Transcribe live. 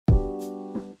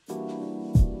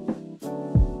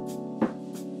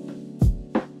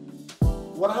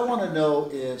what I want to know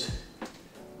is,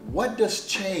 what does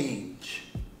change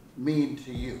mean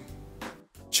to you?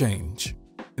 Change,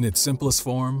 in its simplest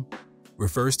form,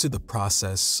 refers to the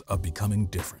process of becoming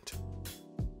different.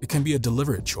 It can be a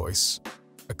deliberate choice,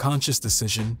 a conscious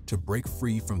decision to break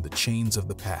free from the chains of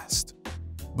the past.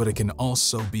 But it can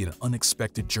also be an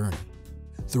unexpected journey,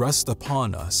 thrust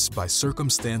upon us by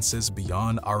circumstances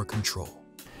beyond our control.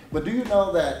 But do you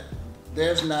know that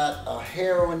there's not a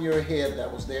hair on your head that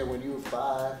was there when you were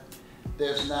 5?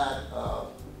 There's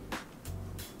not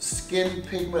skin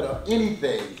pigment or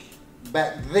anything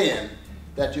back then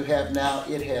that you have now.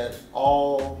 It had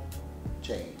all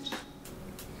changed.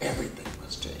 Everything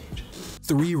was changed.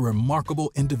 3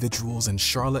 remarkable individuals in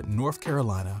Charlotte, North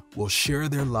Carolina will share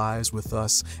their lives with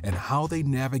us and how they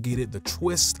navigated the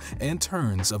twists and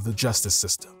turns of the justice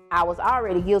system. I was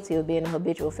already guilty of being a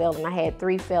habitual felon. I had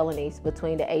 3 felonies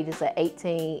between the ages of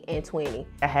 18 and 20.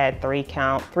 I had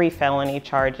 3 felony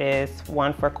charges,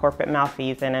 1 for corporate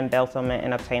malfeasance, embezzlement,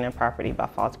 and obtaining property by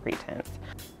false pretense.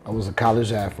 I was a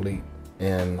college athlete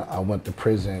and I went to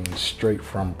prison straight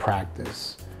from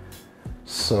practice.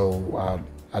 So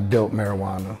I dealt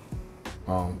marijuana,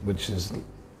 which is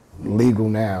legal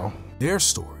now. Their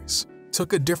stories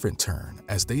took a different turn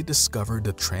as they discovered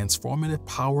the transformative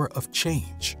power of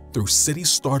change through City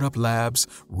Startup Lab's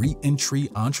ReEntry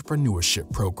Entrepreneurship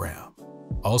Program,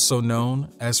 also known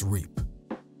as REEP.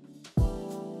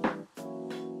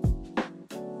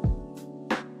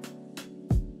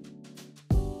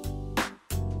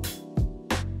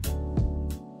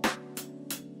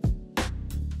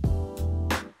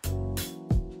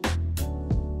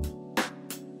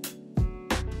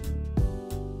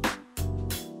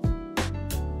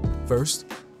 First,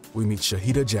 we meet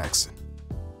Shaheedah Jackson.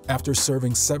 After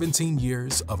serving 17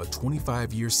 years of a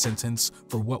 25-year sentence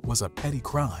for what was a petty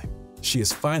crime, she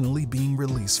is finally being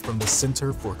released from the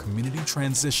Center for Community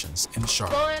Transitions in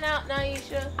Charlotte. Going out,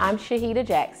 Taeisha. I'm Shaheedah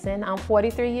Jackson. I'm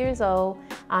 43 years old.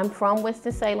 I'm from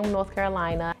Winston-Salem, North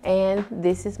Carolina, and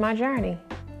this is my journey.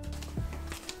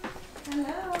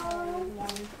 Hello.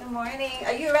 Good morning.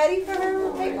 Are you ready for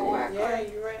her paperwork? Yeah,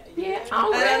 you ready? Yeah,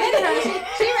 I'm ready.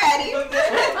 She ready.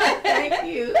 Thank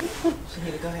you.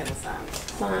 Shaheedah, go ahead and sign.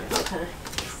 Sign, okay.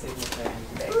 Signature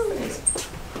and backstage.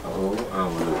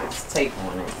 Oh, It's tape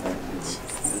on it. This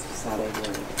is how they do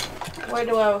it. where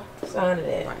do I sign it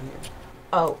at? Right here.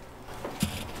 Oh,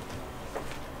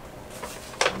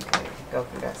 Okay. Go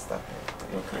through that stuff.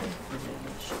 okay.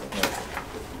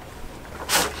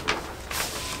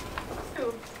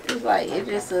 It's like, it's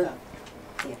just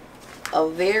a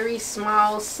very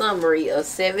small summary of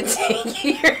 17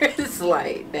 years.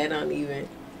 Like, that don't even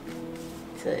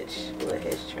touch what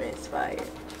has transpired,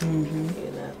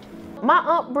 you know. My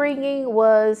upbringing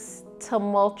was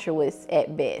tumultuous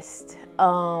at best.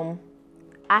 I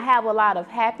have a lot of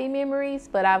happy memories,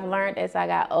 but I've learned as I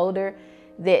got older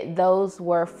that those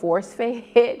were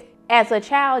force-fed. As a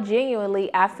child,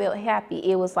 genuinely, I felt happy.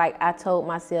 It was like I told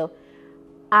myself,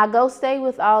 I go stay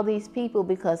with all these people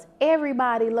because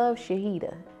everybody loves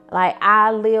Shaheedah. Like,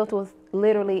 I lived with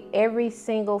literally every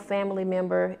single family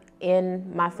member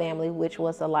in my family, which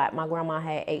was a lot. My grandma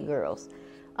had 8 girls.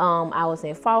 I was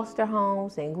in foster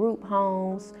homes and group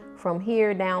homes from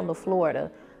here down to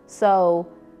Florida. So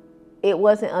it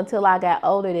wasn't until I got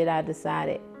older that I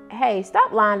decided, hey,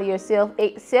 stop lying to yourself,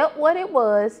 accept what it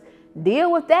was,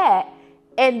 deal with that,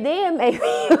 and then maybe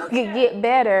you can get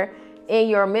better in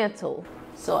your mental.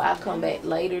 So I'll come back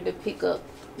later to pick up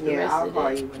the rest I'll of call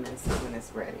it. you when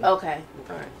it's ready. Okay.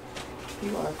 All right.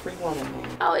 You are a free woman, man.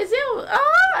 Oh, is it?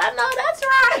 Oh, I know that's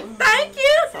right. Thank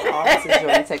you. So all this is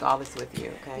yours. You take all this with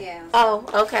you, okay? Yeah. Oh,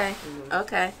 okay.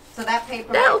 Okay. So that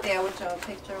paper No. right there with your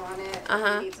picture on it,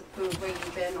 you need to prove where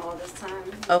you've been all this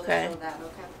time. Okay. Show that,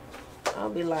 okay? I'll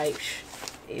be like,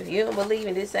 if you don't believe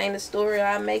in this ain't a story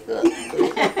I make up.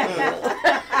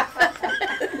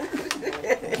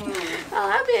 Oh,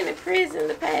 I've been in prison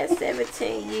the past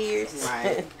 17 years.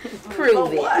 Right.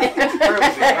 Prove it. Prove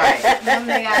it, right. Then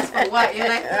they ask for what? You're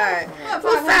like, All right.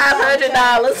 for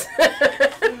 $500.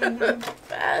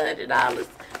 $500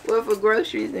 worth of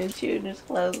groceries and children's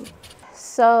clothes.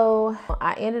 So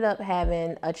I ended up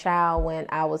having a child when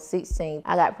I was 16.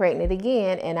 I got pregnant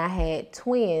again and I had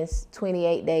twins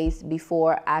 28 days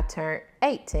before I turned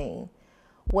 18.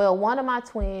 Well, one of my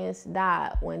twins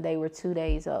died when they were 2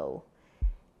 days old.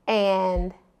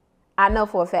 And I know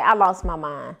for a fact, I lost my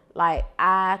mind. Like,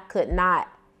 I could not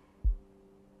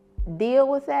deal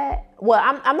with that. Well,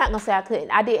 I'm not gonna say I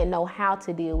couldn't. I didn't know how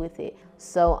to deal with it.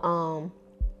 So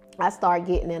I started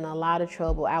getting in a lot of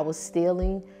trouble. I was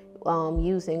stealing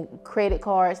using credit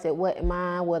cards that wasn't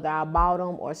mine, whether I bought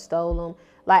them or stole them.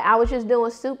 Like, I was just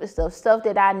doing stupid stuff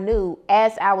that I knew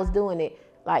as I was doing it,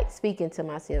 like speaking to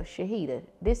myself, Shaheedah,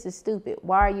 this is stupid.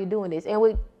 Why are you doing this? And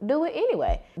we do it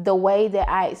anyway. The way that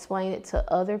I explain it to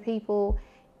other people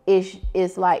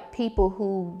is like people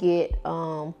who get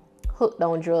hooked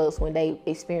on drugs when they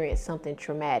experience something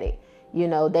traumatic. You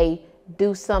know, they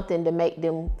do something to make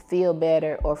them feel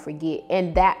better or forget.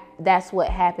 And that's what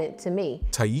happened to me.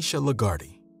 Taeisha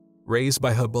Legardy, raised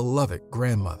by her beloved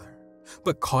grandmother,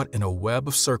 but caught in a web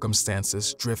of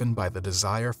circumstances driven by the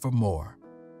desire for more.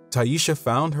 Taeisha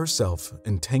found herself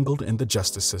entangled in the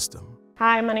justice system.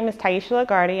 Hi, my name is Taeisha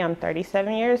Legardy. I'm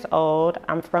 37 years old.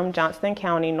 I'm from Johnston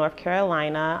County, North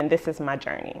Carolina, and this is my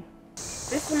journey.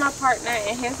 This is my partner,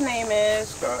 and his name is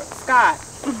Scott.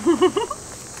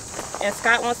 And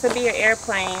Scott wants to be an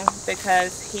airplane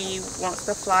because he wants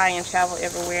to fly and travel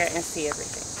everywhere and see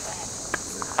everything.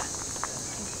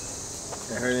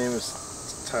 And her name is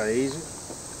Taeisha.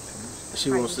 She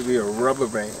wants to be a rubber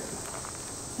band.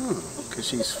 Because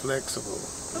she's flexible.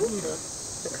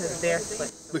 Because they're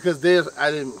flexible. Because there's,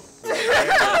 I didn't.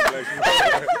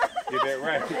 Get that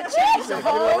right.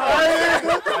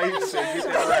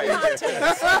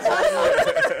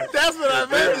 That's what I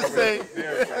meant to say.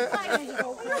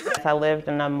 I lived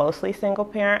in a mostly single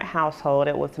parent household.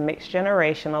 It was mixed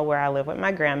generational where I lived with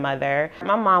my grandmother.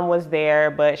 My mom was there,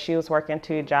 but she was working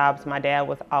 2 jobs. My dad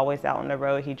was always out on the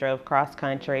road. He drove cross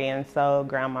country, and so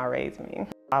grandma raised me.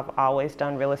 I've always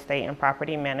done real estate and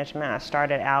property management. I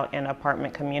started out in an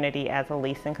apartment community as a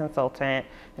leasing consultant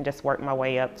and just worked my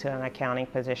way up to an accounting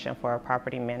position for a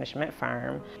property management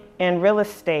firm. In real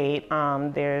estate,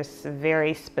 there's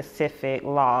very specific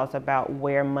laws about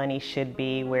where money should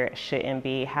be, where it shouldn't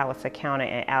be, how it's accounted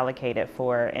and allocated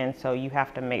for, and so you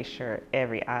have to make sure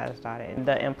every I is dotted.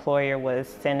 The employer was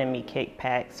sending me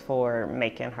kickbacks for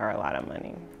making her a lot of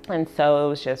money, and so it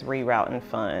was just rerouting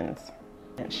funds.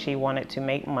 And she wanted to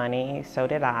make money, so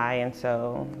did I, and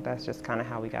so that's just kind of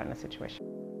how we got in the situation.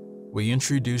 We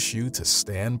introduce you to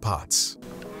Stan Potts.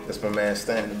 That's my man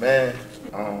Stan the Man.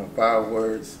 5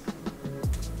 words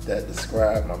that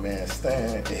describe my man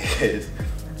Stan is,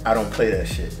 I don't play that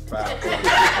shit. 5 words.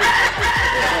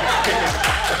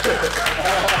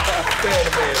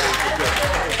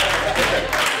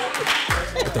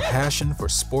 With a passion for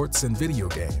sports and video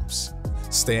games,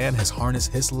 Stan has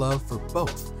harnessed his love for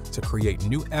both to create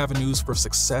new avenues for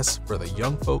success for the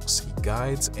young folks he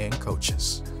guides and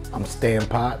coaches. I'm Stan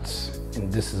Potts, and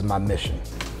this is my mission.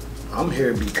 I'm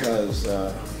here because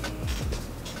I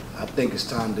think it's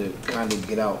time to kind of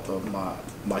get out of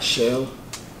my shell.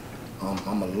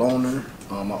 I'm a loner.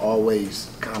 I always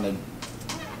kind of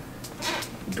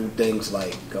do things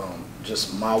like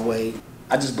just my way.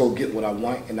 I just go get what I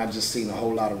want, and I just seen a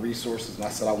whole lot of resources, and I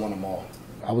said I want them all.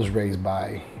 I was raised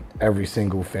by every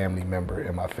single family member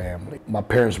in my family. My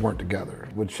parents weren't together.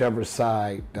 Whichever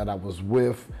side that I was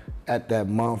with at that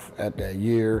month, at that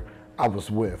year, I was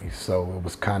with. So it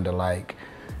was kind of like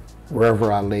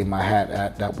wherever I laid my hat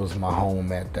at, that was my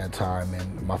home at that time.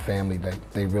 And my family,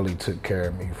 they really took care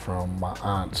of me, from my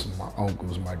aunts, my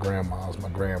uncles, my grandmas, my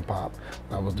grandpop.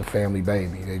 I was the family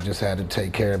baby. They just had to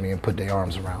take care of me and put their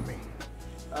arms around me.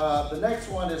 The next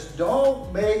one is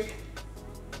don't make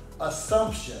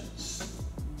assumptions.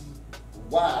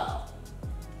 Wow.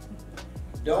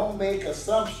 Don't make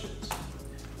assumptions.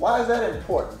 Why is that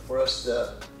important for us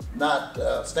to not,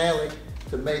 Stanley,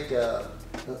 to make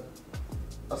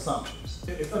assumptions?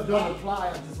 If it don't apply,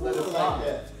 I just let it fly. Like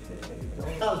that.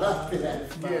 I love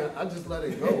that. Yeah, I just let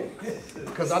it go.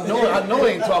 Because I know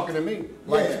it ain't talking to me.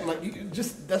 Like, Yeah. like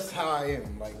that's how I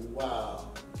am. Like, wow.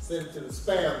 Send it to the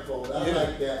spam folder. I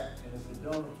like that. And if it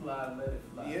don't apply, let it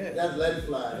fly. Yeah. That's let it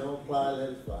fly. Don't apply, let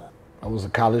it fly. I was a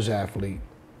college athlete,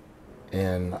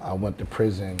 and I went to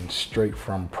prison straight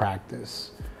from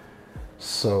practice.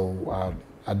 So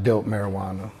I dealt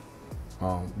marijuana,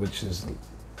 which is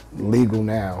legal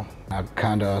now. I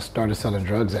kind of started selling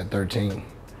drugs at 13,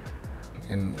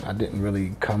 and I didn't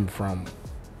really come from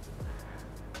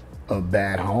a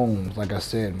bad home. Like I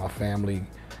said, my family,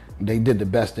 they did the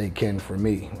best they can for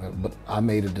me, but I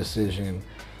made a decision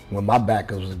when my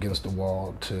back was against the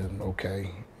wall to,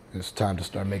 okay, it's time to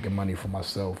start making money for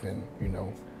myself and, you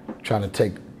know, trying to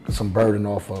take some burden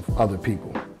off of other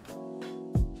people.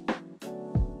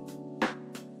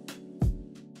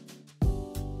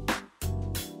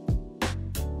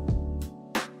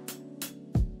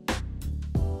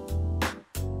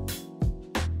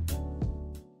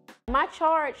 My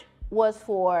charge was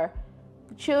for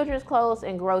children's clothes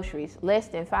and groceries, less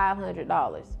than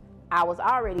 $500. I was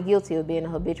already guilty of being a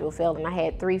habitual felon. I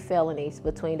had 3 felonies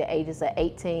between the ages of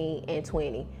 18 and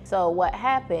 20. So what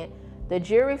happened, the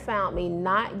jury found me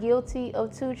not guilty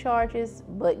of 2 charges,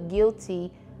 but guilty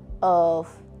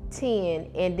of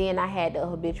 10, and then I had the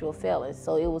habitual felon.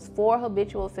 So it was 4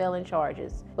 habitual felon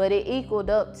charges, but it equaled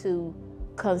up to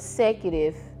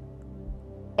consecutive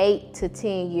 8 to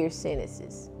 10 year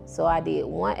sentences. So I did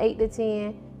one 8 to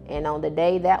 10, and on the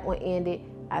day that one ended,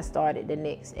 I started the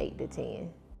next 8 to 10.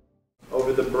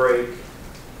 Over the break,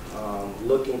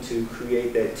 looking to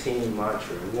create that team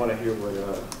mantra. We want to hear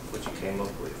what you came up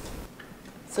with.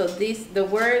 So the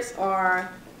words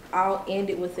are all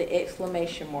ended with an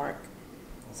exclamation mark.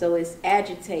 So it's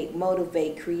agitate,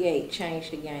 motivate, create,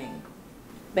 change the game.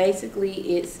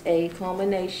 Basically, it's a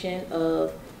culmination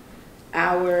of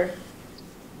our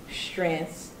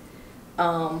strengths.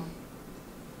 The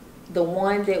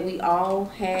one that we all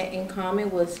had in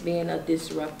common was being a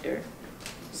disruptor.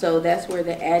 So that's where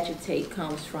the agitate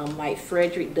comes from. Like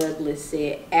Frederick Douglass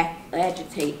said,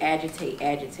 agitate, agitate,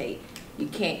 agitate. You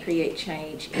can't create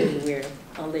change anywhere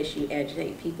unless you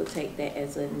agitate. People take that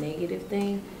as a negative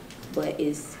thing, but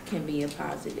it can be a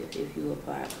positive if you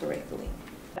apply it correctly.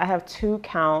 I have 2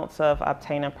 counts of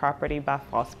obtaining property by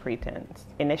false pretense.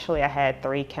 Initially, I had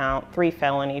 3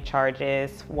 felony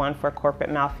charges, 1 for corporate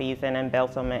malfeasance,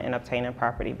 embezzlement, and obtaining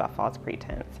property by false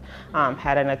pretense.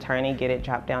 Had an attorney get it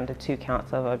dropped down to 2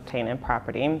 counts of obtaining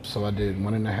property. So I did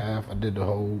 1.5. I did the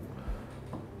whole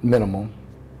minimum,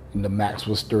 and the max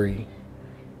was 3.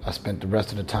 I spent the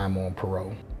rest of the time on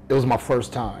parole. It was my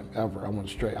first time ever. I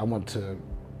went to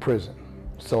prison.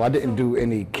 So I didn't do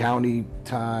any county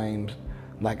times.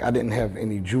 Like, I didn't have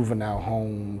any juvenile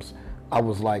homes. I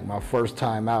was like, my first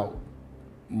time out,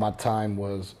 my time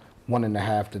was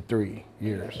 1.5 to 3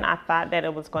 years. I thought that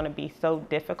it was going to be so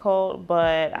difficult,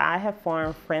 but I have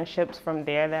formed friendships from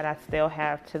there that I still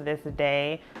have to this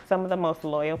day. Some of the most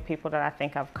loyal people that I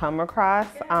think I've come across,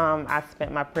 I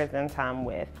spent my prison time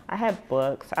with. I had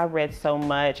books, I read so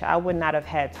much. I would not have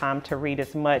had time to read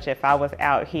as much if I was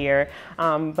out here,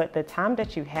 but the time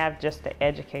that you have just to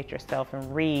educate yourself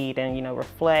and read and, you know,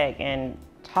 reflect and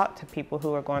talk to people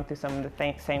who are going through some of the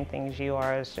same things you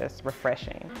are is just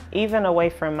refreshing. Even away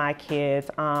from my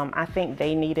kids, I think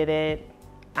they needed it,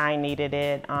 I needed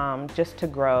it, just to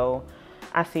grow.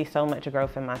 I see so much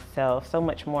growth in myself, so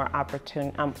much more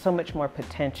opportunity, so much more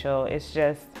potential. It's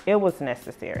just, it was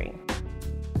necessary.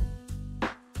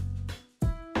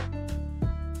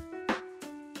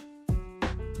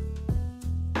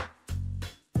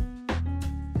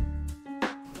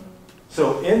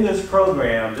 So in this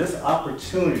program, this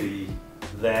opportunity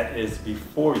that is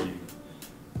before you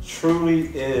truly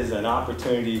is an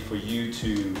opportunity for you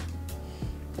to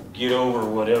get over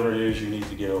whatever it is you need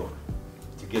to get over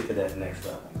to get to that next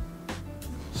level.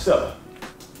 So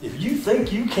if you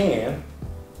think you can,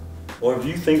 or if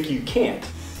you think you can't,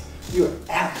 you're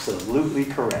absolutely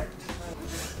correct.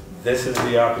 This is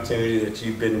the opportunity that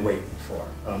you've been waiting for,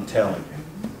 I'm telling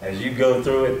you. As you go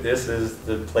through it, this is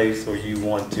the place where you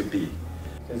want to be.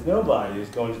 Because nobody is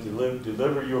going to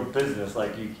deliver your business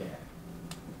like you can.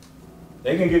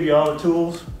 They can give you all the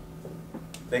tools,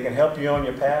 they can help you on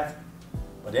your path,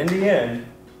 but in the end,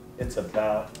 it's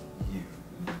about you.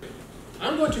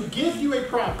 I'm going to give you a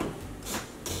problem.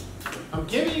 I'm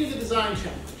giving you the design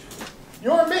challenge.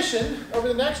 Your mission over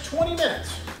the next 20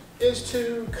 minutes is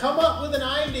to come up with an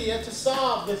idea to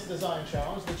solve this design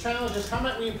challenge. The challenge is how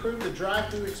might we improve the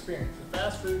drive-through experience, the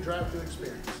fast food drive-through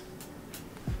experience.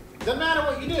 Doesn't matter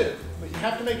what you do, but you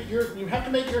have to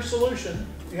make your solution.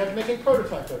 You have to make a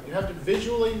prototype of it. You have to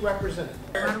visually represent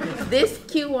it. This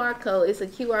QR code is a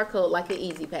QR code like an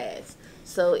Easy Pass.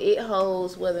 So it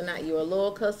holds whether or not you're a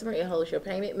loyal customer, it holds your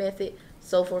payment method,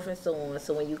 so forth and so on.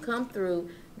 So when you come through,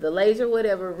 the laser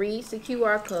whatever reads the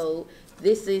QR code.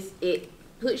 It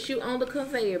puts you on the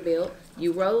conveyor belt.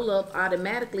 You roll up,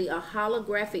 automatically a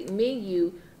holographic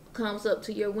menu comes up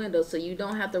to your window, so you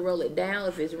don't have to roll it down.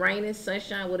 If it's raining,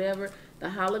 sunshine, whatever, the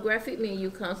holographic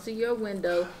menu comes to your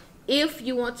window if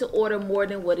you want to order more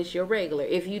than what is your regular.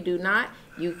 If you do not,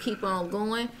 you keep on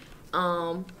going.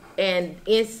 And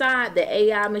inside, the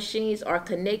AI machines are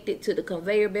connected to the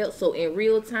conveyor belt, so in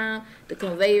real time the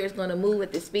conveyor is going to move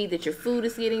at the speed that your food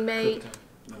is getting made.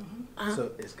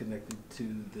 So it's connected to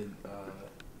the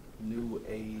new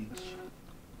age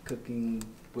cooking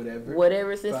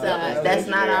whatever's inside. That's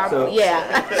not our, then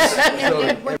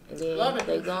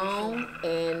they go on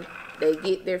and they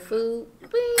get their food,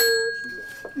 bing,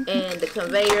 and the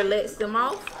conveyor lets them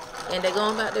off, And they're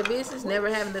going about their business, never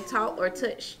having to talk or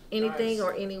touch anything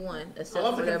or anyone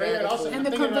except for their bag of food. And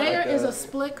the conveyor is a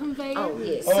split conveyor. Oh,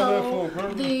 yes. So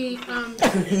the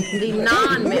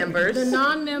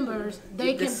non-members,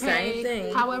 they can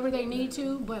pay however they need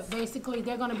to, but basically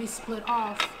they're going to be split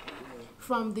off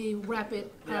from the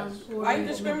rapid order. Why are you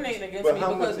discriminating against me?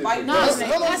 Because white that's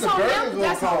on them.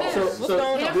 That's on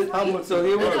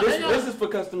them. This is for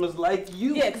customers like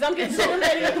you. Yeah, because I'm getting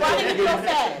discriminated. Why did you go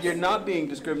fast? You're not being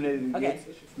discriminated against.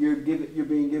 You're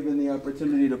being given the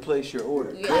opportunity to place your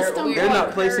order. They're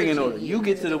not placing an order. You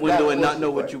get to the window and not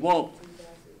know what you want.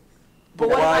 But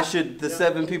why should the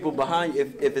 7 people behind you,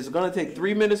 if it's going to take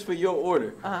 3 minutes for your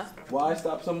order, why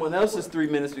stop someone else's 3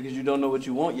 minutes because you don't know what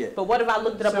you want yet? But what if I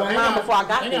looked it up online before I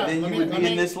got there? Then you would be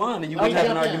in this line and you wouldn't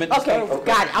have an argument. Okay,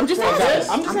 got it. I'm just answering.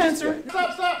 I'm just answering.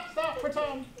 Stop for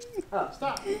time.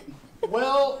 Stop.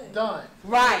 Well done.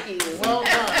 Right. Well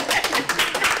done.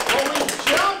 What we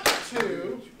jumped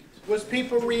to was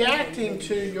people reacting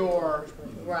to your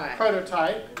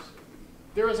prototype.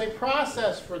 There is a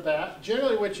process for that,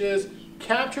 generally, which is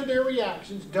capture their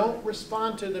reactions, don't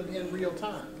respond to them in real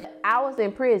time. I was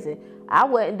in prison. I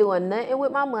wasn't doing nothing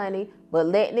with my money but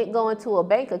letting it go into a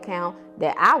bank account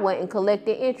that I wasn't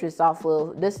collecting interest off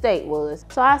of, the state was.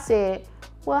 So I said,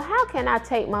 well, how can I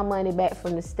take my money back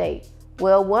from the state?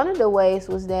 Well, one of the ways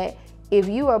was that if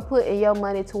you are putting your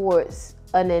money towards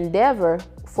an endeavor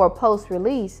for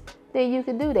post-release, then you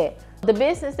can do that. The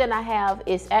business that I have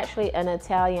is actually an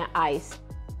Italian ice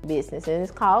business, and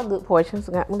it's called Good Portions.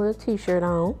 I got my little t-shirt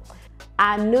on.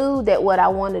 I knew that what I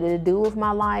wanted to do with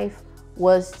my life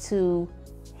was to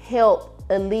help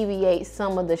alleviate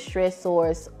some of the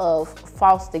stressors of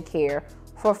foster care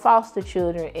for foster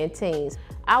children and teens.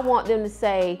 I want them to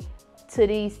say to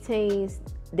these teens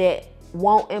that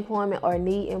want employment or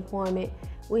need employment,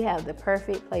 we have the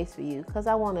perfect place for you, because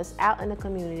I want us out in the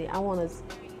community. I want us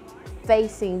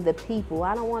facing the people.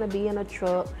 I don't want to be in a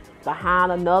truck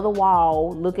behind another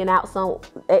wall looking out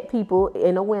at people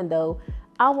in a window.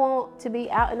 I want to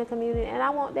be out in the community, and I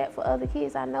want that for other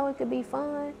kids. I know it could be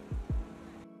fun.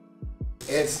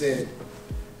 Ed said,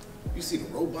 you see the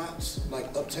robots like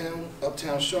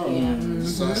uptown Charlotte. Yeah.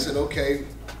 So I said, okay,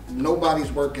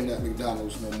 nobody's working at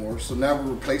McDonald's no more, so now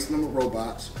we're replacing them with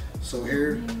robots. So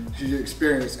here's your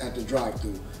experience at the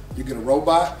drive-thru. You get a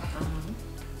robot,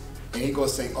 and he's gonna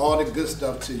say all the good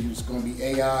stuff to you. It's gonna be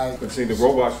AI. But see, the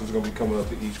robots is gonna be coming up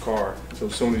to each car. So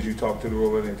as soon as you talk to the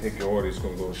robot and take your order, it's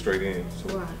gonna go straight in.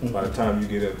 So by the time you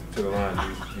get up to the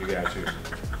line, you got you.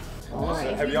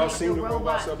 Right. Have y'all seen the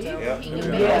robots uptown? Yeah.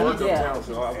 I work uptown,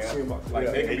 so I've seen them.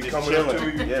 Like they can be coming up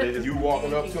to you, you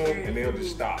walking up to them, and they'll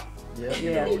just stop. And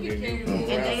they'll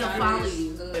follow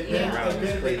you. And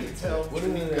then they can tell what do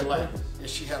you mean like, if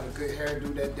she have a good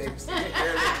hairdo that day, her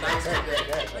hair look nice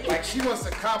today. Like she wants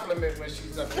a compliment when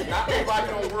she's up there. Not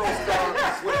everybody on World Star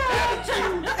with an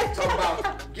attitude talking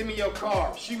about, give me your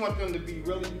car. She wants them to be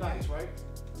really nice, right?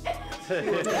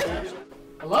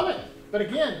 I love it. But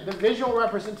again, the visual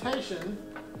representation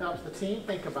helps the team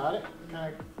think about it,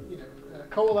 kind of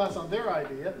coalesce on their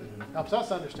idea, helps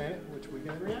us understand it, which we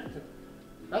can react to.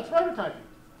 That's prototyping.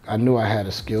 I knew I had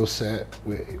a skill set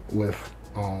with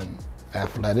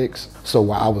athletics. So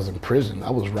while I was in prison, I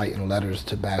was writing letters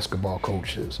to basketball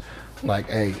coaches, like,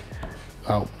 "Hey,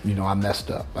 I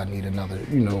messed up. I need another,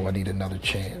 I need another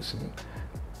chance."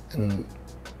 And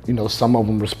some of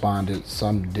them responded,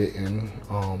 some didn't.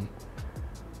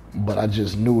 But I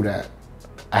just knew that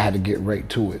I had to get right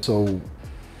to it. So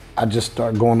I just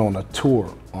started going on a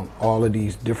tour on all of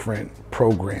these different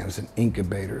programs and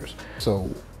incubators. So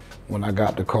when I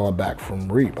got the call back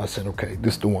from REEP, I said, okay,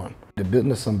 this is the one. The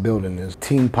business I'm building is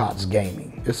Stanley Potts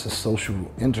Gaming. It's a social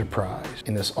enterprise,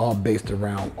 and it's all based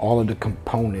around all of the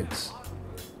components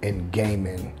in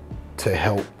gaming to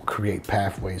help create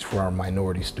pathways for our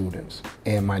minority students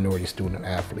and minority student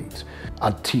athletes. I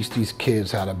teach these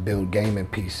kids how to build gaming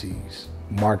PCs,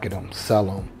 market them, sell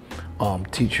them,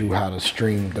 teach you how to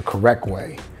stream the correct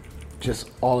way. Just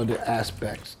all of the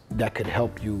aspects that could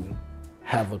help you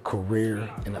have a career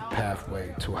and a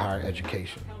pathway to higher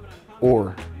education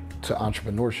or to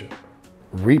entrepreneurship.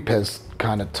 REEP has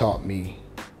kind of taught me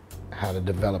how to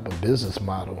develop a business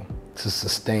model to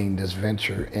sustain this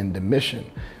venture and the mission.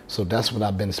 So that's what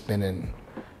I've been spending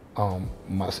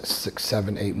my 6,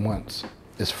 7, 8 months,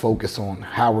 is focus on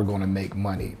how we're gonna make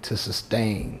money to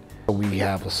sustain. We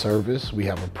have a service, we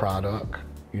have a product,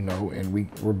 and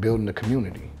we're building a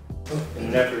community. In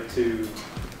an effort to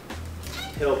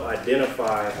help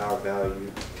identify our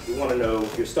value, we want to know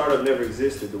if your startup never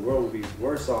existed, the world would be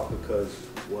worse off because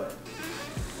what?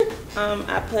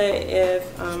 I put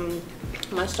if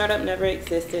my startup never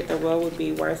existed, the world would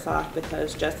be worse off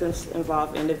because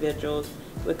justice-involved individuals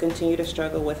would continue to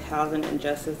struggle with housing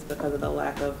injustice because of the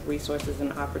lack of resources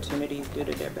and opportunities due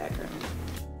to their background.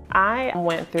 I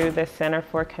went through the Center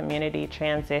for Community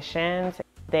Transitions.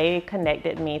 They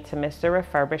connected me to Mr.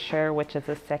 Refurbisher, which is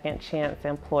a second chance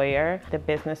employer. The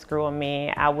business grew on me.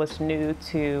 I was new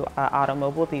to an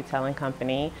automobile detailing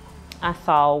company. I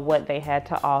saw what they had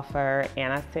to offer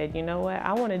and I said, you know what,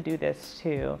 I want to do this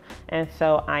too. And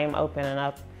so I am opening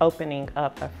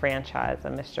up a franchise, a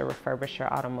Mr.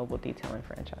 Refurbisher automobile detailing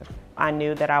franchise. I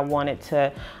knew that I wanted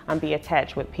to be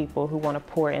attached with people who want to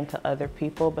pour into other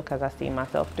people because I see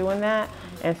myself doing that.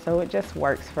 And so it just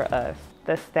works for us.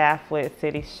 The staff with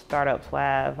City Startup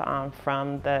Lab,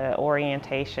 from the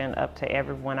orientation up to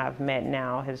everyone I've met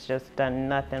now, has just done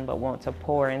nothing but want to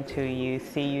pour into you,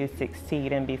 see you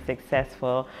succeed and be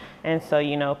successful. And so,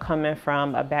 you know, coming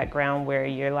from a background where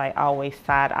you're like always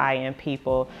side-eyeing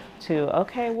people to,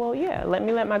 okay, well, yeah, let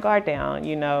me let my guard down,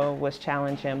 you know, was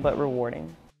challenging but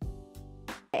rewarding.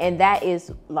 And that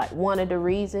is like one of the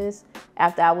reasons,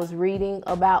 after I was reading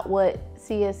about what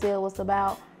CSL was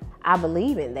about, I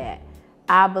believe in that.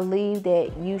 I believe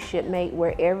that you should make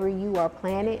wherever you are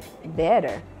planted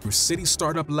better. Through City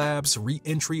Startup Lab's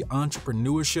ReEntry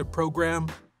Entrepreneurship program,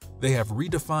 they have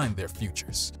redefined their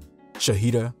futures.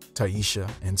 Shaheedah, Taeisha,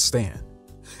 and Stan,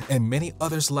 and many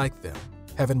others like them,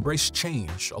 have embraced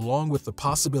change along with the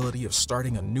possibility of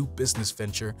starting a new business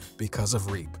venture because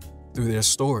of REEP. Through their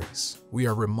stories, we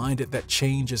are reminded that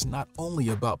change is not only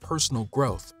about personal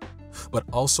growth, but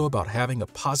also about having a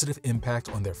positive impact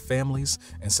on their families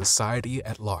and society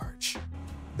at large.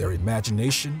 Their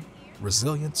imagination,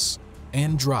 resilience,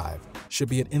 and drive should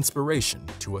be an inspiration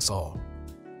to us all.